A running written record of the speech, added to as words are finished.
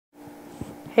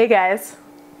Hey guys,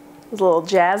 there's a little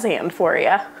jazz hand for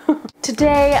you.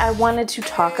 Today I wanted to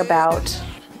talk about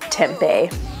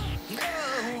tempeh.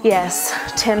 Yes,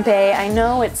 tempeh. I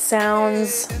know it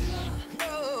sounds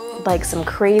like some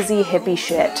crazy hippie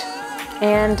shit,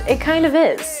 and it kind of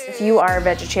is. If you are a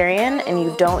vegetarian and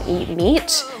you don't eat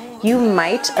meat, you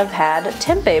might have had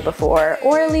tempeh before,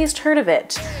 or at least heard of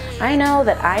it. I know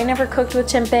that I never cooked with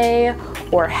tempeh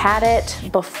or had it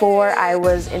before I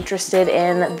was interested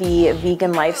in the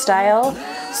vegan lifestyle,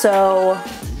 so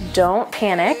don't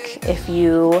panic if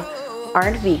you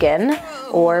aren't vegan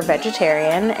or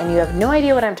vegetarian and you have no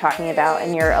idea what I'm talking about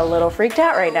and you're a little freaked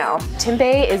out right now.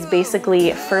 Tempeh is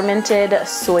basically fermented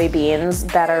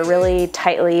soybeans that are really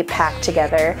tightly packed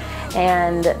together,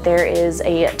 and there is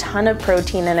a ton of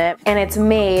protein in it, and it's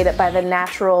made by the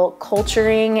natural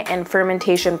culturing and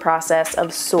fermentation process of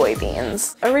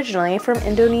soybeans, originally from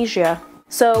Indonesia.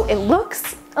 So it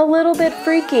looks a little bit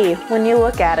freaky when you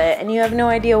look at it and you have no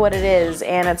idea what it is,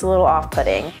 and it's a little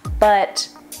off-putting, but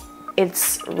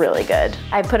it's really good.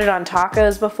 I put it on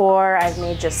tacos before, I've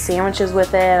made just sandwiches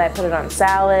with it, I put it on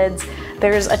salads.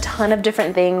 There's a ton of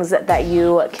different things that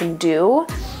you can do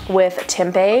with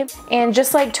tempeh, and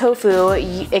just like tofu,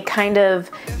 it kind of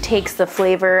takes the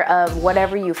flavor of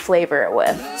whatever you flavor it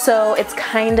with. So it's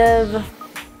kind of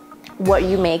what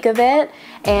you make of it,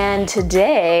 and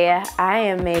today I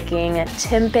am making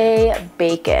tempeh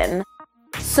bacon.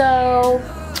 So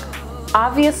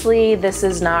obviously this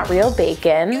is not real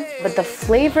bacon, but the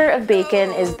flavor of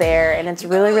bacon is there and it's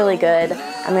really, really good.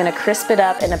 I'm gonna crisp it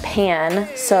up in a pan,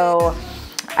 so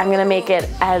I'm gonna make it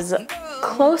as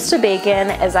close to bacon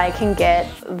as I can get.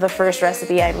 The first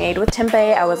recipe I made with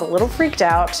tempeh, I was a little freaked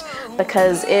out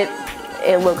because it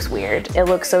looks weird. It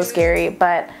looks so scary,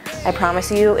 but I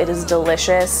promise you it is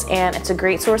delicious and it's a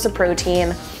great source of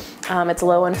protein. It's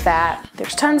low in fat,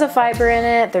 there's tons of fiber in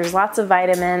it, there's lots of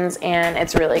vitamins, and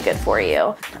it's really good for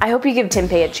you. I hope you give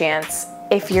tempeh a chance.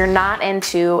 If you're not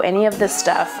into any of this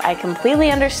stuff, I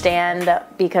completely understand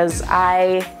because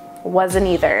I wasn't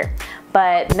either.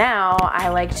 But now I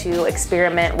like to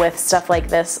experiment with stuff like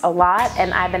this a lot,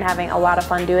 and I've been having a lot of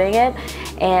fun doing it,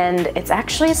 and it's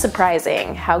actually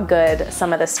surprising how good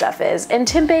some of this stuff is. And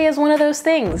tempeh is one of those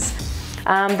things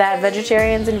that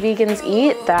vegetarians and vegans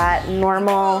eat that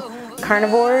normal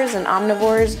carnivores and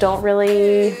omnivores don't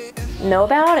really know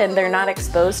about and they're not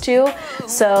exposed to.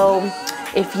 So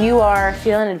if you are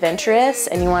feeling adventurous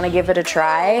and you want to give it a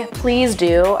try, please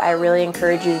do. I really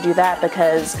encourage you to do that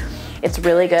because it's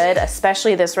really good,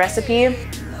 especially this recipe.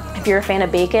 If you're a fan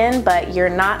of bacon but you're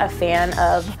not a fan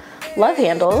of love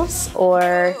handles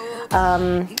or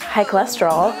high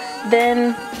cholesterol,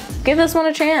 then give this one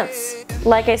a chance.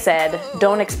 Like I said,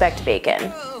 don't expect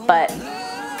bacon, but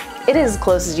it is as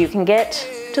close as you can get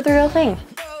to the real thing.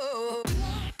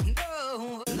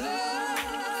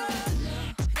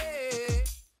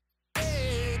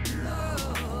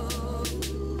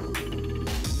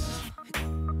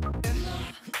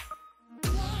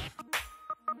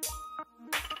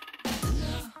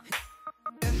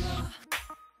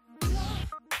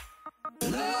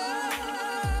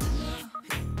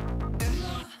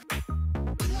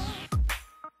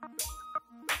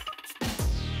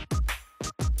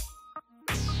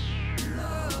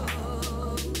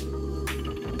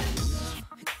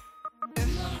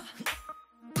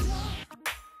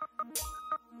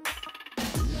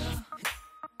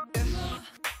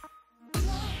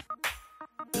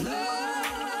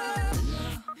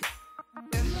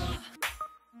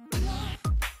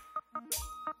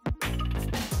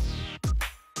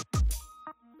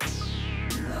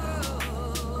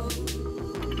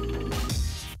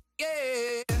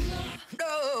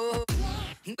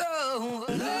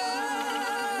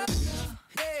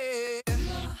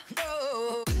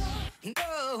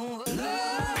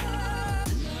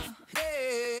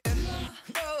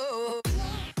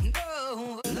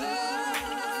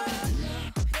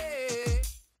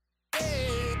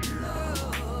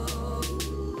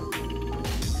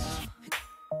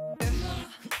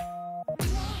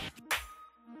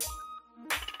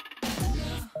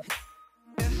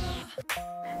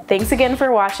 Thanks again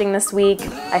for watching this week.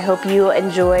 I hope you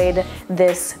enjoyed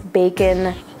this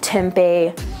bacon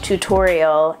tempeh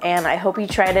tutorial, and I hope you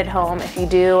tried it home. If you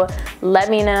do, let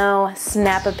me know,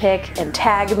 snap a pic and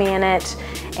tag me in it,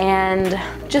 and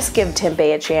just give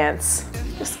tempeh a chance.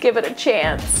 Just give it a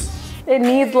chance. It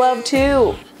needs love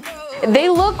too. They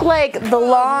look like the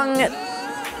long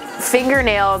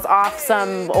fingernails off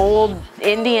some old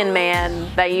Indian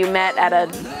man that you met at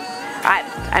a...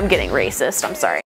 I'm getting racist, I'm sorry.